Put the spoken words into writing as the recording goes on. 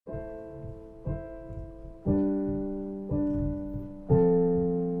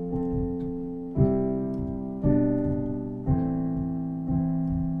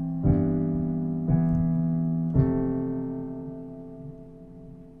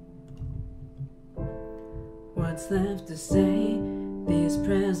What's left to say? These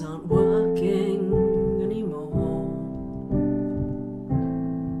prayers aren't working anymore.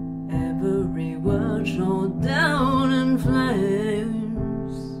 Every word shot down in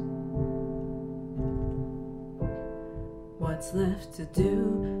flames. What's left to do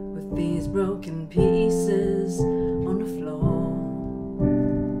with these broken pieces on the floor?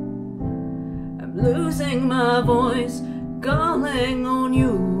 I'm losing my voice, calling on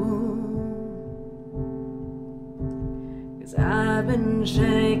you. I've been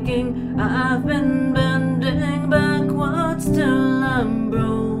shaking, I've been bending backwards till I'm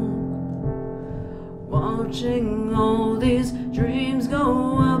broke, watching all these dreams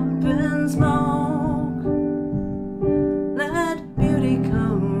go up in smoke. Let beauty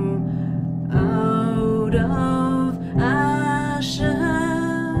come out of ashes.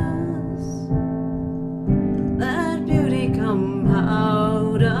 Let beauty come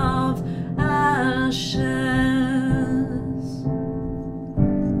out of ashes.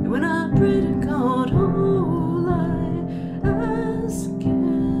 Pray to God, all I ask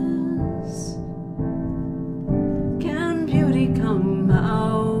is, can beauty come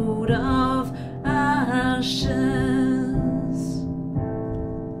out of ashes?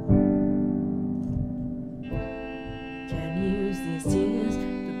 Can use these tears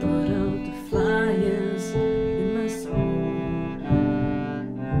to put out the fires in my soul,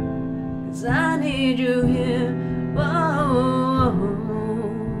 'cause I need you here. Whoa.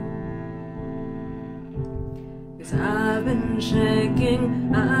 'Cause I've been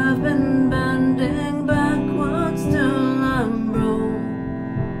shaking, I've been bending backwards till I'm broke,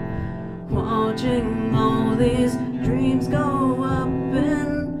 watching all these dreams go up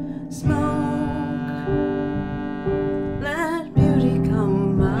in